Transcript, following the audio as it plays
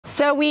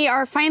So we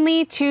are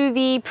finally to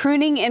the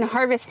pruning and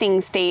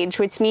harvesting stage,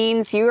 which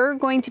means you're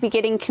going to be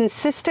getting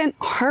consistent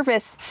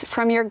harvests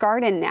from your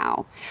garden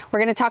now. We're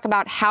going to talk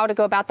about how to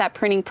go about that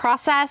pruning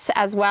process,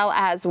 as well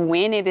as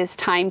when it is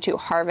time to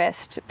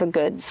harvest the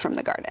goods from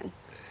the garden.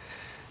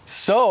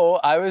 So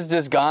I was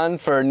just gone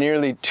for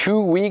nearly 2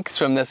 weeks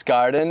from this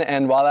garden,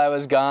 and while I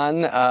was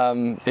gone,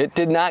 it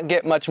did not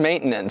get much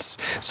maintenance.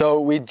 So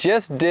we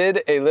just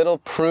did a little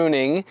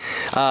pruning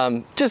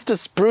just to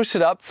spruce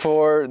it up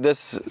for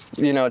this,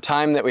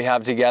 time that we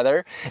have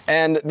together.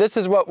 And this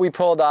is what we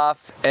pulled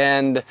off,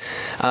 and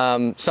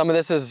some of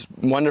this is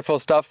wonderful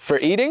stuff for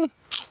eating.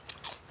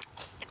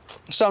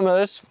 Some of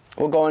this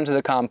will go into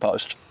the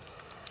compost.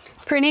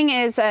 Pruning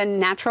is a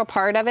natural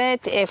part of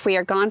it if we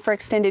are gone for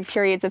extended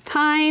periods of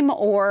time,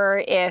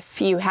 or if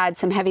you had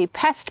some heavy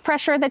pest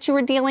pressure that you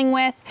were dealing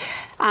with.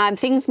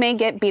 Things may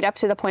get beat up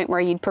to the point where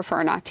you'd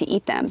prefer not to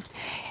eat them.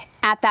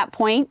 At that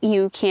point,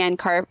 you can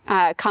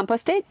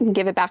compost it and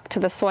give it back to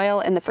the soil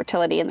and the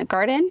fertility in the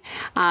garden.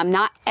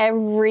 Not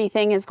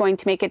everything is going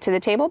to make it to the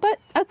table, but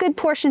a good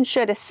portion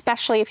should,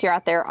 especially if you're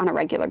out there on a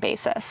regular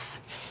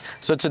basis.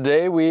 So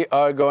today we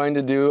are going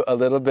to do a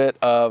little bit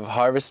of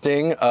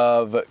harvesting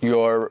of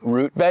your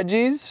root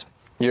veggies,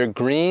 your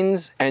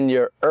greens, and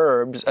your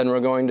herbs, and we're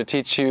going to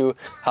teach you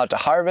how to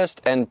harvest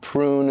and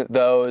prune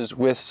those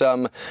with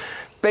some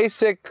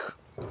basic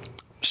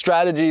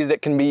strategies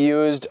that can be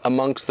used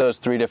amongst those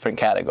 3 different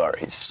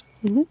categories.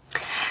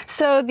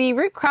 So the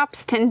root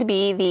crops tend to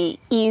be the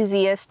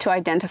easiest to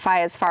identify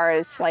as far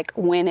as like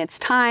when it's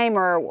time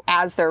or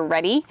as they're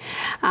ready.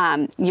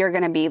 You're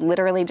going to be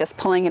literally just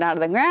pulling it out of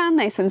the ground,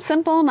 nice and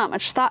simple, not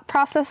much thought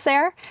process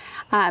there.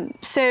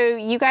 So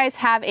you guys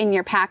have in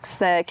your packs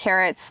the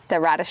carrots, the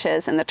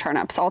radishes, and the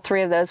turnips. All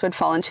 3 of those would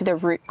fall into the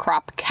root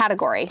crop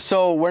category.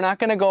 So we're not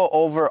going to go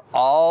over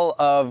all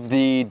of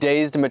the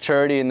days to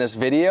maturity in this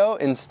video.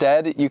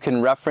 Instead, you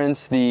can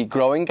reference the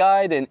growing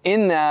guide, and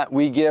in that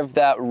we give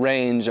that range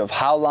of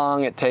how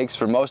long it takes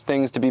for most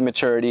things to be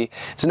maturity,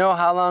 to know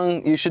how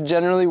long you should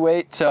generally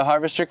wait to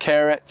harvest your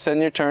carrots and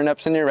your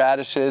turnips and your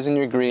radishes and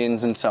your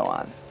greens and so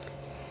on.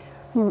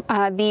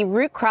 The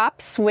root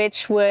crops,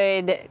 which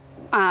would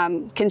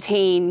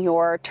contain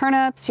your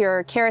turnips,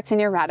 your carrots, and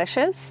your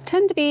radishes,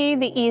 tend to be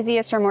the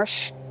easiest or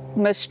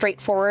most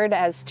straightforward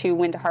as to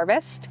when to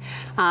harvest.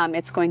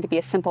 It's going to be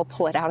a simple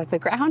pull it out of the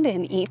ground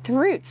and eat the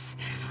roots.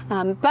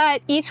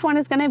 But each one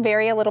is going to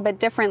vary a little bit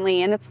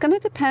differently, and it's going to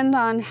depend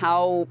on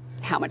how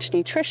much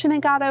nutrition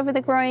it got over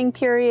the growing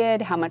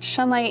period, how much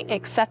sunlight,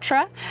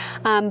 etc.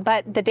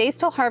 But the days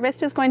till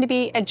harvest is going to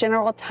be a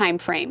general time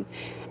frame.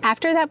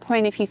 After that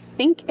point, if you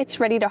think it's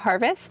ready to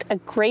harvest, a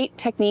great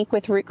technique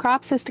with root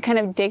crops is to kind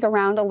of dig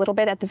around a little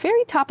bit at the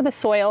very top of the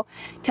soil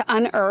to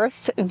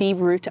unearth the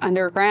root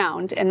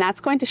underground, and that's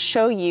going to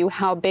show you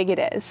how big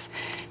it is.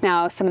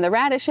 Now, some of the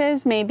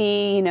radishes may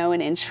be,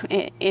 an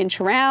inch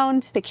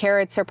around. The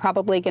carrots are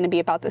probably going to be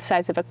about the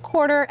size of a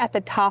quarter at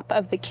the top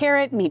of the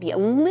carrot, maybe a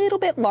little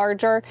bit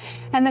larger,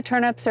 and the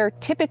turnips are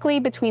typically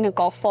between a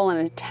golf ball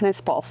and a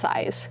tennis ball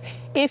size.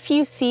 If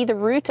you see the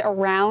root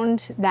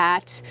around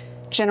that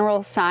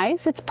general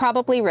size, it's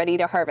probably ready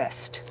to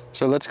harvest.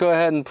 So let's go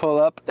ahead and pull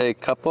up a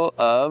couple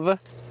of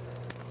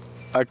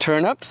our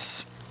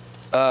turnips.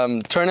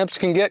 Turnips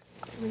can get,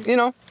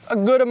 a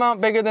good amount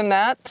bigger than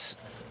that.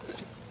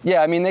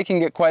 Yeah, they can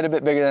get quite a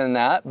bit bigger than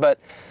that, but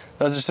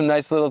those are some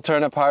nice little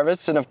turnip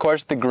harvests, and of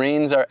course the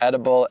greens are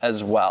edible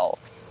as well.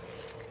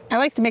 I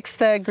like to mix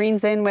the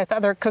greens in with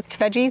other cooked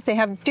veggies. They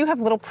do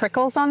have little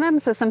prickles on them,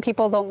 so some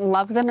people don't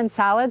love them in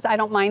salads. I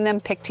don't mind them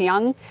picked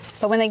young,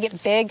 but when they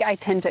get big, I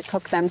tend to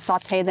cook them,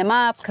 saute them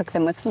up, cook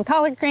them with some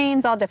collard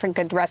greens, all different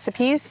good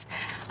recipes.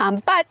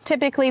 But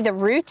typically the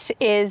root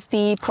is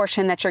the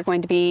portion that you're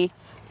going to be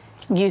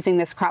using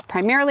this crop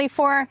primarily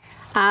for.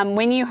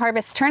 When you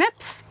harvest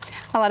turnips,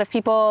 a lot of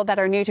people that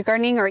are new to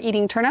gardening or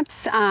eating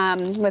turnips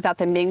without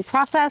them being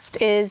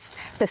processed is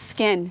the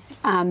skin.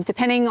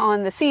 Depending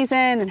on the season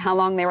and how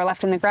long they were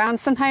left in the ground,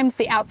 sometimes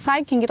the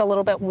outside can get a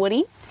little bit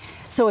woody.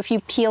 So if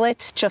you peel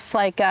it just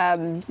like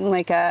a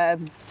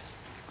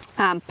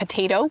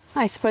potato,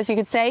 I suppose you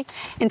could say,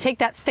 and take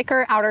that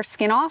thicker outer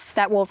skin off,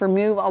 that will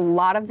remove a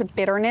lot of the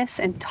bitterness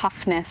and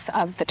toughness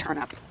of the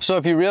turnip. So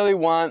if you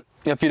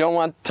don't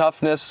want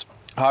toughness,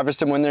 harvest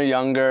them when they're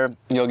younger.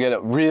 You'll get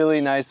it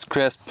really nice,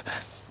 crisp.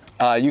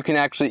 You can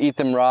actually eat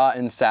them raw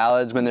in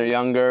salads when they're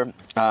younger.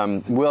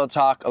 We'll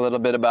talk a little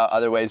bit about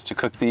other ways to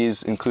cook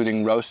these,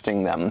 including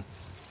roasting them.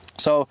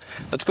 So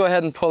let's go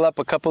ahead and pull up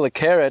a couple of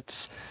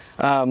carrots.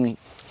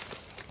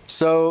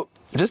 So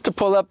just to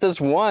pull up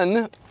this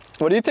one,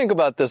 what do you think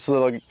about this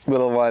little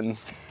one?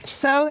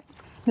 So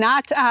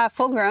not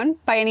full grown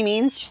by any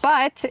means,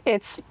 but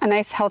it's a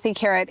nice healthy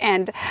carrot.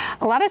 And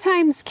a lot of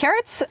times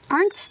carrots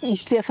aren't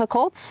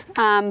difficult,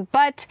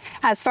 but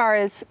as far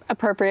as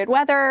appropriate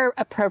weather,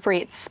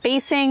 appropriate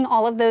spacing,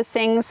 all of those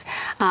things,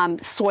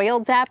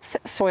 soil depth,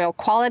 soil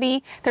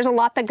quality, there's a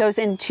lot that goes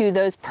into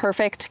those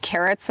perfect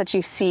carrots that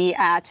you see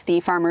at the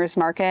farmer's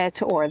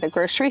market or the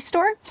grocery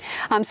store.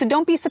 So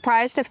don't be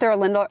surprised if they're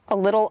a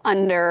little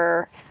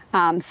under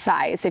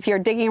size. If you're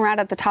digging around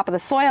at the top of the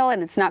soil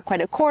and it's not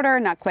quite a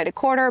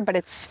quarter, but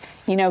it's,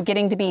 you know,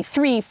 getting to be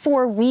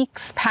 3-4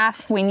 weeks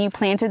past when you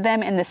planted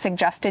them and the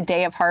suggested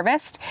day of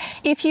harvest,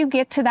 if you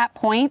get to that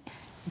point,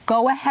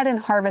 go ahead and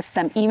harvest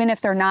them, even if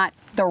they're not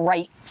the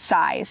right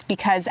size,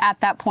 because at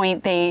that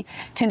point they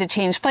tend to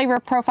change flavor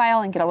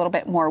profile and get a little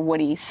bit more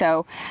woody.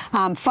 So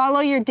follow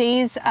your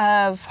days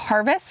of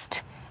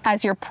harvest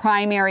as your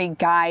primary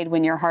guide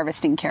when you're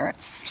harvesting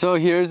carrots. So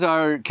here's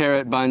our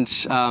carrot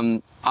bunch.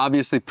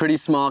 Obviously pretty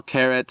small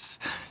carrots.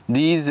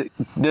 This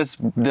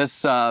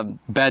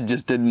bed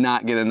just did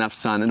not get enough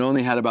sun. It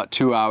only had about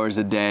 2 hours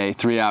a day,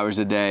 3 hours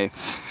a day.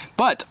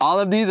 But all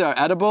of these are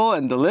edible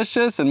and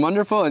delicious and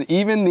wonderful, and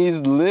even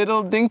these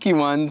little dinky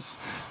ones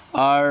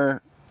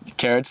are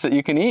carrots that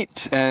you can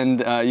eat, and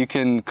you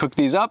can cook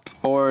these up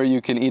or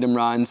you can eat them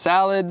raw in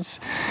salads,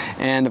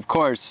 and of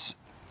course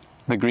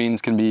the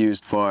greens can be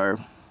used for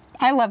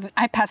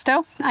I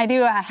pesto. I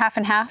do a half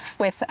and half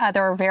with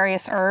other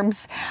various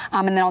herbs,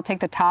 and then I'll take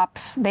the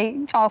tops. They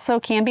also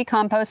can be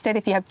composted.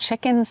 If you have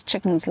chickens,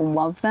 chickens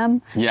love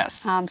them.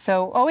 Yes.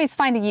 So always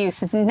find a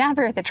use,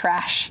 never the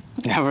trash.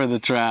 Never the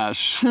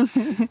trash.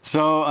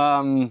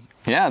 So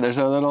yeah, there's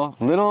our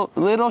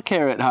little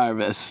carrot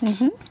harvest.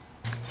 Mm-hmm.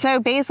 So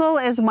basil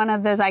is one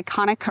of those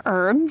iconic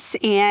herbs,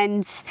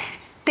 and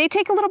they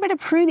take a little bit of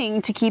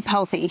pruning to keep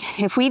healthy.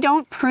 If we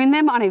don't prune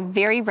them on a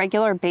very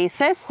regular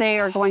basis, they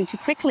are going to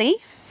quickly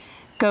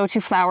go to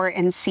flower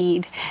and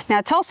seed.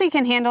 Now, Tulsi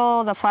can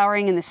handle the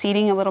flowering and the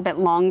seeding a little bit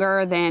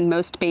longer than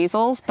most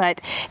basils, but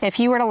if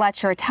you were to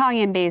let your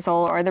Italian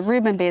basil or the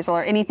Reuben basil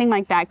or anything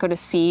like that go to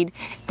seed,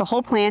 the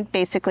whole plant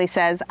basically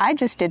says, I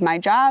just did my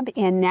job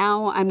and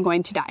now I'm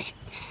going to die.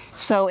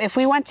 So if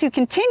we want to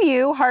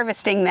continue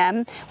harvesting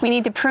them, we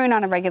need to prune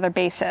on a regular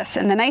basis.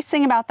 And the nice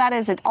thing about that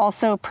is it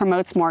also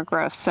promotes more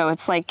growth. So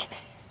it's like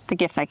the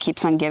gift that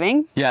keeps on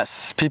giving.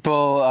 Yes,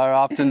 people are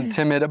often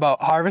timid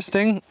about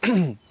harvesting,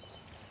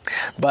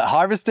 but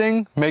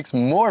harvesting makes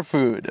more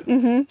food.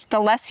 Mm-hmm. The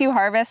less you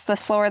harvest, the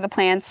slower the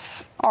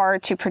plants are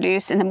to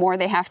produce and the more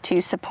they have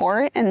to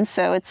support. And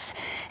so it's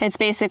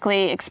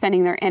basically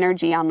expending their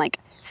energy on like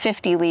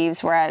 50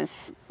 leaves,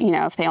 whereas, you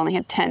know, if they only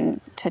had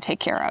 10 to take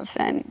care of,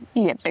 then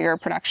you get bigger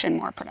production,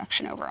 more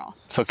production overall.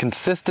 So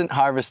consistent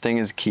harvesting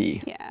is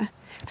key. Yeah.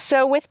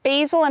 So with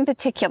basil in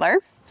particular,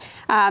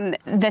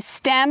 the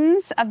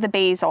stems of the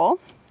basil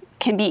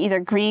can be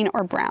either green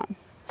or brown.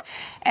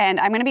 And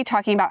I'm going to be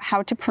talking about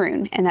how to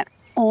prune, and that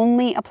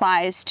only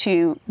applies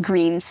to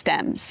green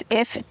stems.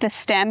 If the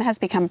stem has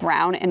become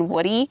brown and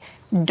woody,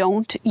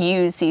 don't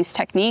use these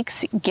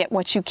techniques. Get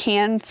what you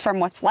can from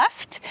what's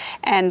left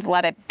and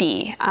let it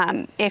be.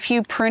 If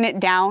you prune it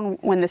down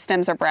when the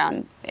stems are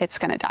brown, it's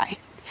going to die.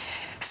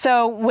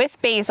 So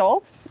with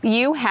basil,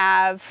 you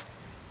have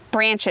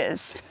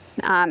branches.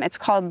 It's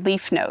called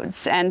leaf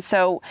nodes. And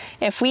so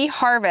if we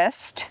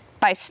harvest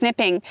by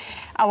snipping,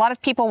 a lot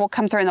of people will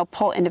come through and they'll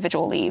pull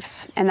individual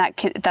leaves, and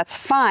that's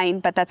fine,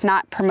 but that's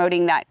not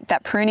promoting that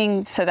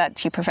pruning so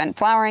that you prevent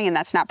flowering, and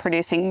that's not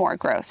producing more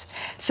growth.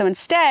 So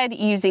instead,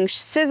 using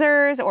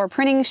scissors or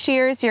pruning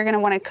shears, you're going to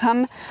want to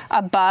come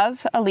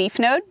above a leaf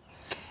node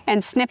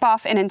and snip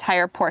off an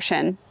entire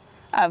portion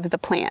of the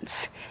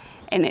plants.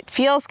 And it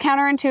feels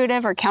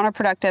counterintuitive or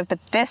counterproductive, but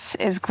this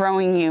is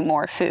growing you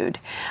more food.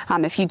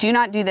 If you do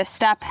not do this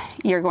step,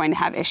 you're going to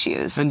have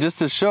issues. And just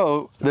to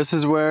show, this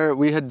is where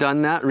we had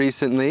done that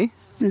recently,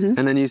 and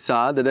then you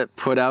saw that it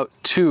put out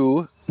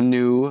 2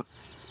 new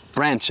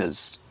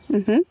branches.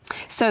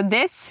 So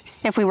this,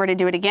 if we were to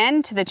do it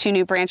again to the 2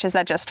 new branches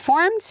that just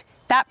formed,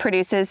 that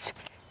produces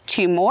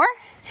 2 more.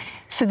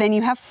 So then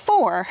you have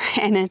 4,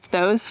 and if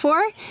those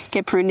 4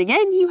 get pruned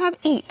again, you have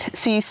 8.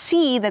 So you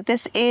see that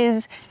this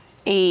is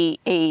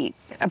a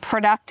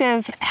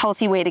productive,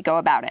 healthy way to go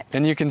about it.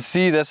 And you can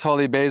see this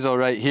holy basil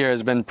right here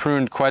has been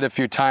pruned quite a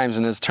few times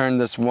and has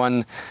turned this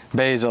one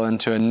basil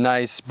into a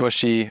nice,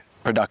 bushy,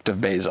 productive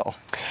basil.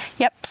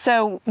 Yep,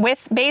 so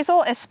with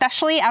basil,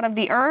 especially out of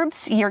the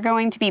herbs, you're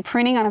going to be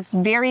pruning on a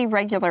very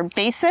regular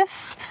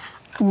basis,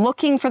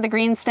 looking for the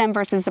green stem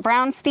versus the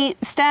brown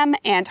stem,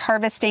 and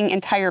harvesting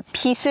entire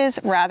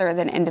pieces rather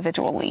than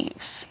individual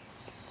leaves.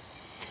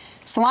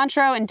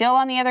 Cilantro and dill,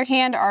 on the other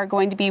hand, are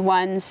going to be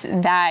ones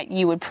that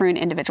you would prune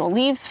individual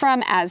leaves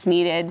from as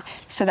needed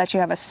so that you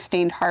have a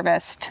sustained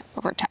harvest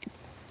over time.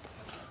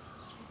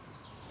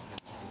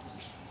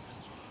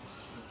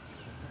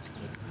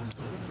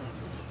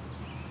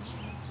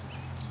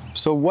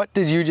 So what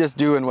did you just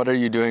do and what are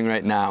you doing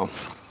right now?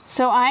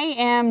 So I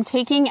am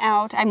taking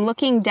out, I'm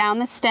looking down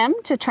the stem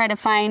to try to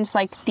find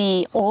like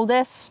the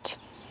oldest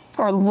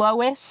or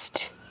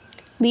lowest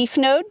leaf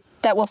node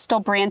that will still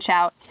branch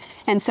out.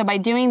 And so by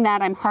doing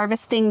that, I'm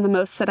harvesting the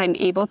most that I'm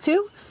able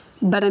to,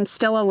 but I'm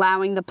still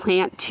allowing the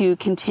plant to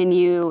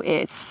continue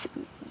its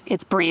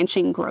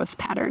branching growth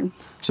pattern.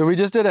 So we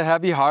just did a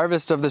heavy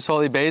harvest of this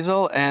holy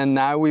basil, and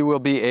now we will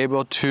be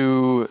able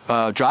to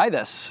dry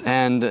this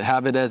and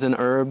have it as an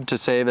herb to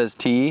save as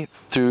tea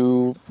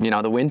through, you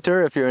know, the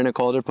winter if you're in a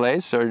colder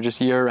place, or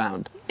just year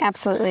round.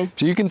 Absolutely.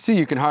 So you can see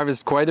you can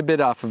harvest quite a bit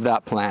off of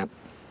that plant.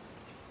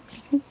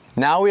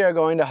 Now we are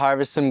going to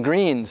harvest some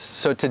greens.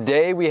 So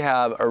today we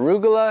have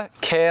arugula,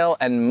 kale,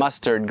 and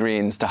mustard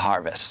greens to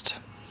harvest.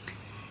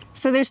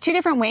 So there's two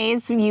different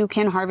ways you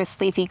can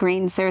harvest leafy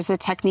greens. There's a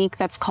technique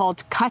that's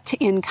called cut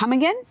and come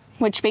again,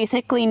 which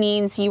basically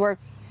means you are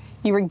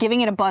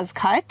giving it a buzz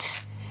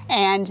cut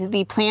and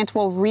the plant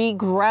will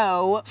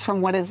regrow from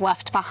what is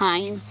left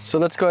behind. So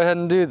let's go ahead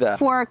and do that.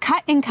 For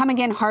cut and come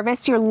again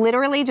harvest, you're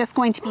literally just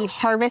going to be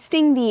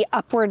harvesting the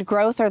upward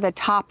growth or the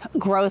top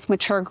growth,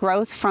 mature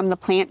growth from the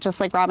plant, just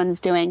like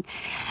Robin's doing.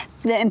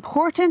 The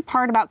important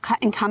part about cut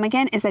and come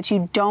again is that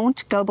you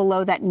don't go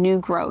below that new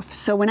growth.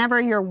 So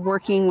whenever you're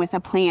working with a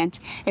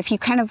plant, if you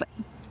kind of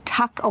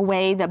tuck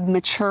away the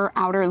mature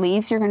outer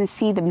leaves, you're going to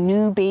see the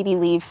new baby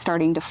leaves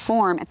starting to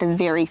form at the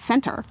very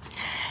center.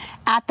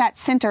 At that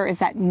center is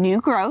that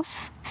new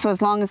growth. So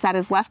as long as that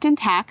is left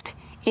intact,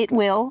 it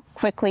will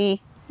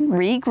quickly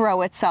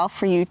regrow itself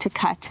for you to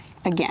cut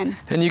again.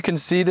 And you can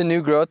see the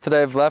new growth that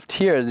I've left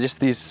here, just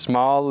these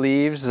small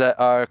leaves that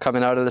are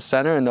coming out of the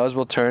center, and those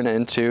will turn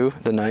into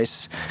the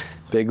nice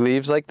big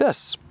leaves like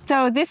this.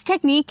 So this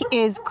technique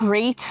is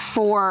great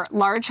for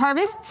large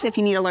harvests if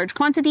you need a large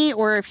quantity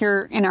or if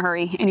you're in a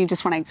hurry and you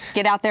just want to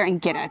get out there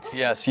and get it.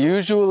 Yes,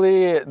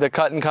 usually the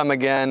cut and come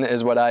again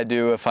is what I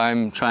do if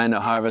I'm trying to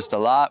harvest a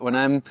lot. When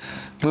I'm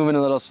moving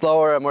a little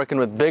slower, I'm working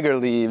with bigger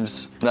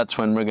leaves, that's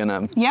when we're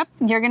gonna... Yep,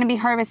 you're gonna be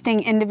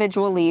harvesting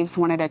individual leaves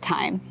one at a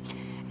time.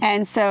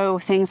 And so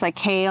things like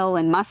kale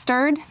and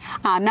mustard,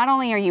 not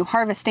only are you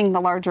harvesting the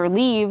larger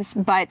leaves,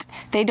 but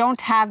they don't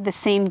have the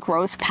same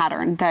growth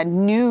pattern. The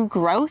new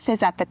growth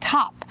is at the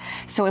top.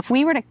 So if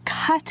we were to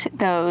cut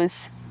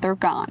those, they're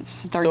gone.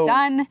 They're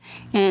done,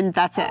 and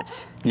that's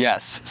it.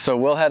 Yes, so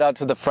we'll head out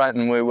to the front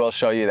and we will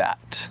show you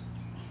that.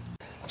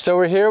 So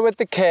we're here with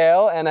the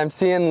kale, and I'm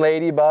seeing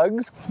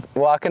ladybugs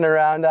walking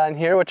around on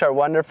here, which are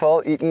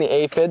wonderful, eating the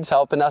aphids,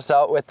 helping us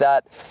out with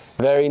that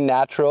very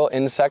natural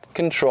insect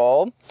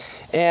control.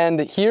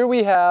 And here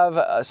we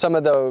have some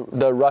of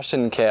the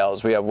Russian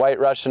kales. We have white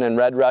Russian and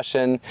red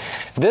Russian.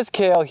 This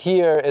kale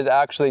here is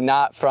actually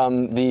not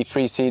from the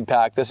free seed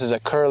pack. This is a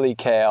curly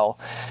kale,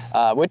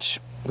 which,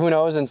 who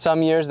knows, in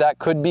some years that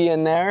could be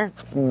in there.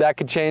 That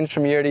could change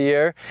from year to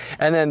year.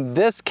 And then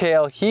this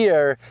kale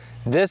here,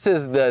 this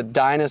is the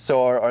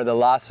dinosaur or the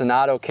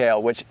lacinato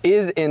kale, which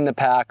is in the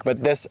pack,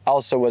 but this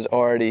also was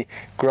already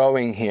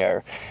growing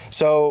here.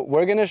 So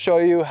we're gonna show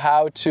you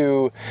how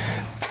to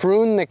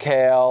prune the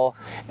kale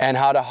and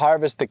how to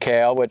harvest the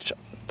kale, which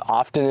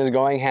often is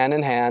going hand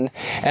in hand.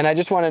 And I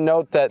just want to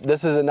note that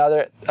this is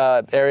another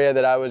area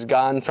that I was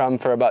gone from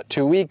for about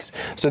 2 weeks.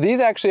 So these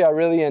actually are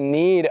really in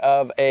need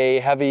of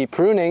a heavy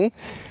pruning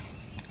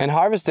and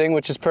harvesting,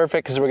 which is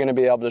perfect because we're going to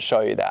be able to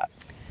show you that.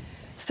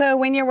 So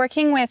when you're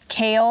working with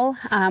kale,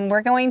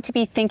 we're going to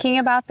be thinking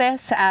about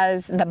this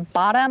as the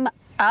bottom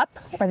up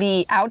or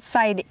the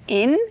outside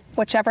in,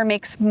 whichever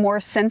makes more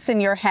sense in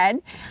your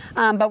head.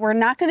 But we're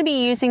not going to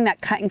be using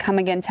that cut and come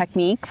again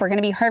technique. We're going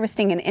to be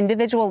harvesting an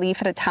individual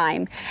leaf at a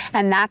time.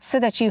 And that's so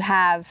that you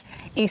have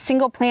a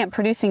single plant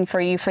producing for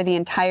you for the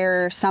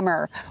entire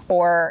summer,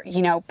 or,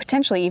 you know,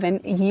 potentially even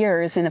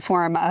years in the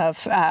form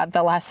of the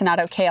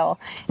lacinato kale.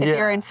 If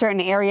you're in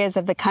certain areas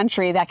of the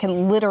country, that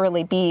can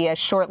literally be a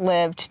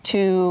short-lived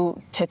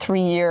 2 to 3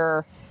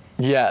 year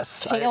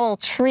kale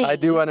tree. I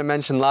do want to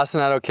mention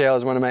lacinato kale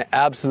is one of my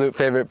absolute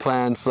favorite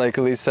plants. Like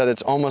Elise said,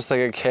 it's almost like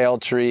a kale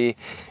tree.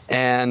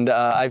 And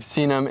I've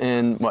seen them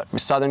in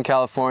Southern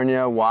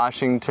California,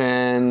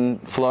 Washington,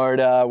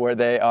 Florida, where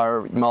they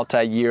are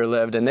multi-year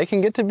lived, and they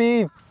can get to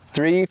be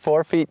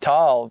 3-4 feet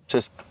tall,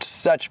 just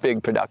such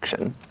big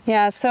production.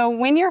 Yeah, so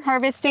when you're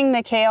harvesting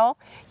the kale,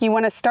 you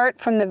want to start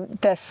from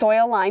the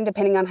soil line,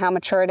 depending on how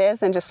mature it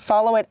is, and just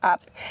follow it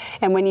up.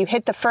 And when you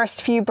hit the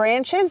first few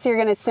branches, you're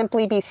going to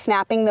simply be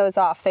snapping those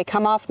off. They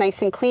come off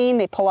nice and clean,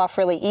 they pull off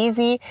really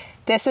easy.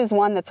 This is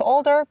one that's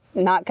older,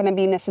 not going to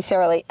be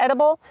necessarily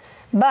edible,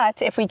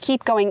 but if we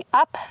keep going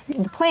up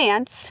the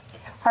plants,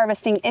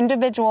 harvesting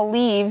individual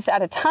leaves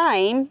at a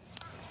time,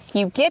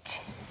 you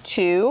get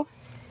to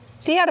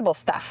the edible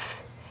stuff.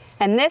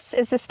 And this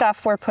is the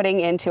stuff we're putting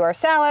into our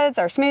salads,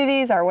 our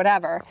smoothies, or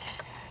whatever.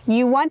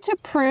 You want to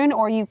prune,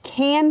 or you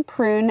can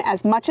prune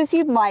as much as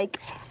you'd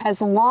like,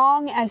 as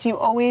long as you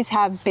always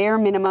have bare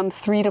minimum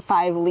 3 to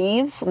 5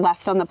 leaves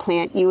left on the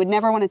plant. You would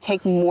never want to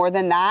take more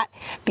than that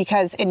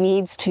because it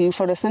needs to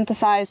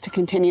photosynthesize to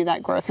continue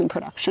that growth and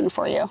production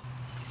for you.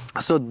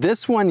 So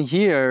this one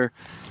here,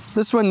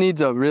 this one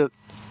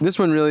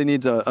really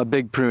needs a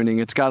big pruning.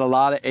 It's got a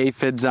lot of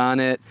aphids on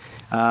it.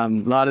 A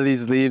lot of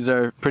these leaves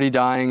are pretty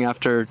dying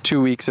after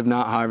 2 weeks of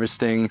not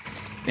harvesting.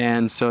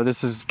 And so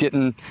this is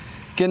getting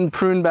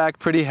pruned back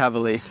pretty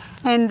heavily.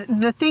 And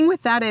the thing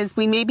with that is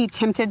we may be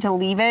tempted to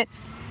leave it,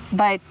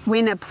 but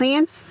when a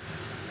plant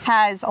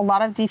has a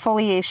lot of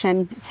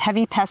defoliation, it's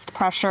heavy pest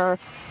pressure,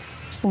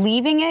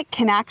 leaving it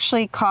can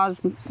actually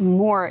cause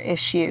more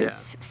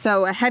issues. Yeah.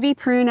 So a heavy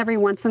prune every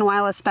once in a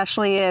while,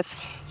 especially if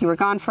you were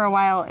gone for a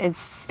while,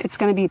 it's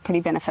going to be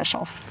pretty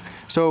beneficial.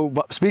 So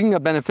speaking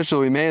of beneficial,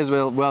 we may as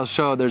well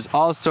show there's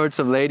all sorts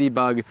of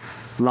ladybug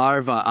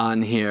larvae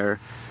on here.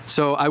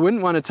 So I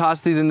wouldn't want to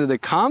toss these into the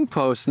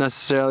compost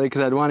necessarily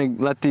because I'd want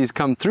to let these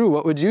come through.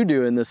 What would you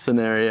do in this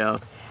scenario?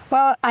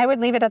 Well, I would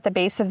leave it at the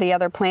base of the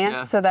other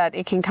plants so that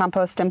it can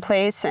compost in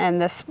place,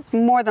 and this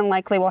more than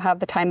likely will have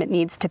the time it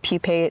needs to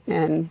pupate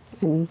and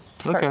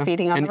start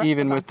feeding on the rest of them. And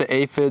even with the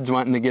aphids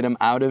wanting to get them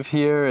out of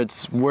here,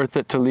 it's worth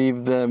it to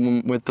leave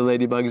them with the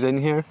ladybugs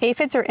in here?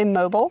 Aphids are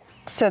immobile,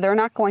 so they're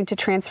not going to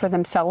transfer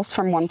themselves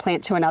from one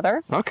plant to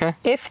another. Okay.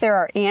 If there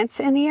are ants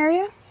in the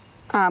area,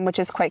 which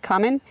is quite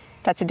common,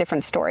 that's a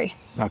different story.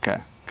 Okay,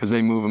 because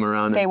they move them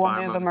around. They will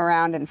move them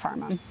around and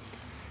farm them.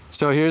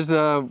 So here's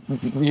the,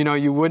 you know,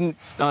 you wouldn't,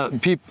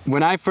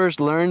 when I first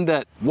learned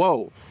that,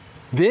 whoa,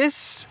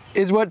 this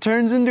is what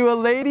turns into a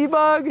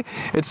ladybug?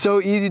 It's so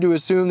easy to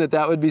assume that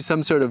that would be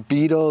some sort of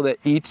beetle that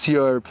eats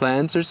your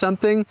plants or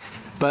something,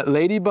 but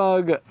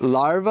ladybug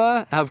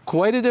larvae have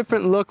quite a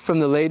different look from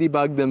the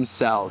ladybug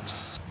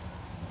themselves.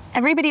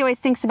 Everybody always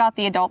thinks about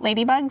the adult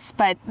ladybugs,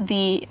 but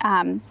the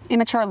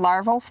immature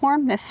larval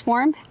form, this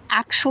form,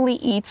 actually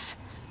eats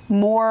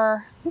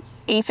more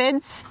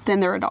aphids than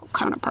their adult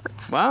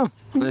counterparts. Wow,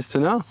 nice to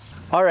know.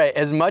 All right,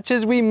 as much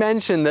as we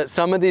mentioned that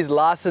some of these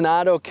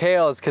lacinato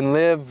kales can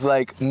live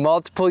like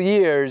multiple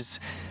years,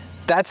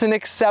 that's an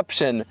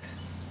exception.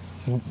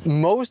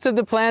 Most of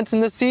the plants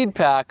in the seed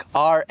pack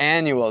are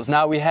annuals.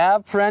 Now we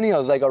have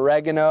perennials like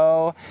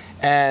oregano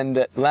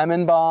and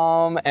lemon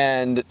balm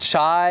and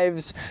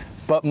chives,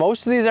 but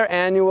most of these are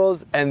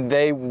annuals and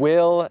they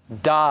will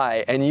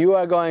die. And you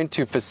are going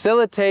to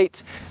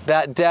facilitate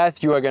that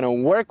death. You are going to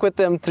work with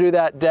them through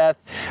that death,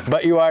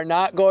 but you are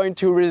not going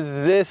to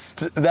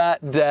resist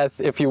that death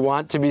if you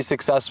want to be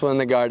successful in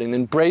the garden.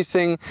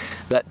 Embracing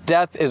that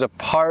death is a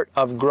part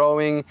of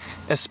growing,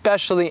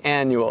 especially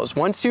annuals.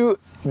 Once you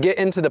get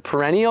into the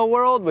perennial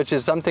world, which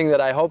is something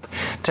that I hope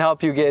to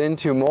help you get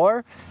into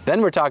more,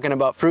 then we're talking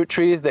about fruit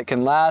trees that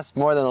can last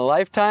more than a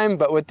lifetime.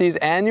 But with these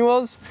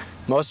annuals,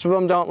 most of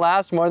them don't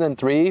last more than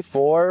 3,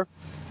 4,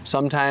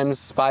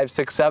 sometimes 5,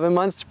 6, 7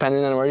 months,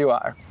 depending on where you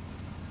are.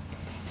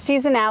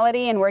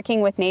 Seasonality and working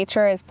with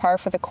nature is par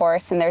for the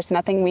course, and there's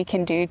nothing we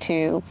can do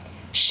to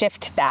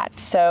shift that.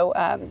 So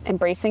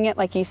embracing it,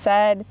 like you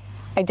said,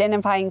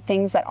 identifying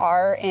things that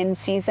are in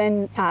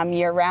season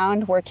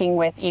year-round, working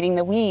with eating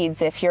the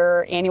weeds. If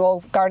your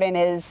annual garden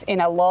is in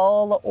a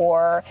lull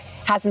or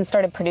hasn't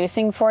started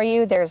producing for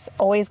you, there's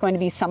always going to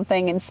be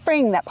something in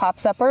spring that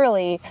pops up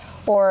early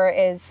or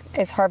is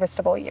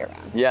harvestable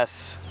year-round.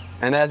 Yes.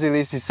 And as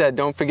Elise said,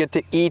 don't forget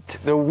to eat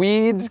the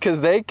weeds because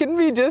they can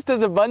be just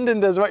as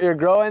abundant as what you're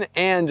growing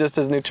and just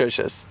as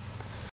nutritious.